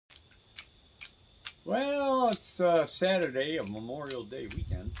Well, it's Saturday of Memorial Day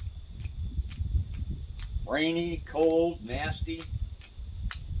weekend. Rainy, cold, nasty.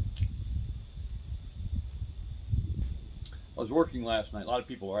 I was working last night. A lot of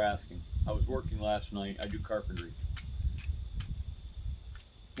people are asking. I was working last night. I do carpentry.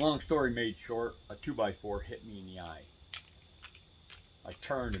 Long story made short, a 2x4 hit me in the eye. I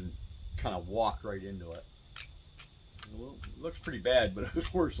turned and kind of walked right into it. Well, it looks pretty bad, but it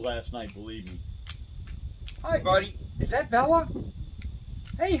was worse last night, believe me. Hi, buddy. Is that Bella?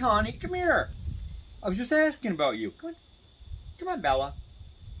 Hey, honey, come here. I was just asking about you. Come on. Come on, Bella.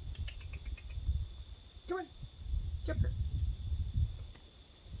 Come on. Come here.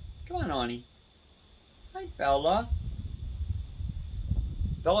 Come on, honey. Hi, Bella.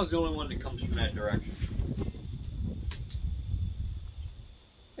 Bella's the only one that comes from that direction.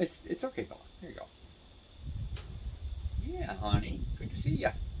 It's okay, Bella. Here you go. Yeah, honey. Good to see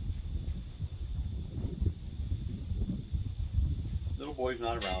ya. Little boy's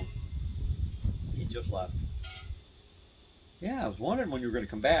not around. He just left. Yeah, I was wondering when you were going to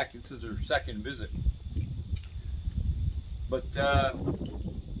come back. This is her second visit. But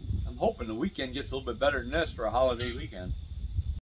I'm hoping the weekend gets a little bit better than this for a holiday weekend.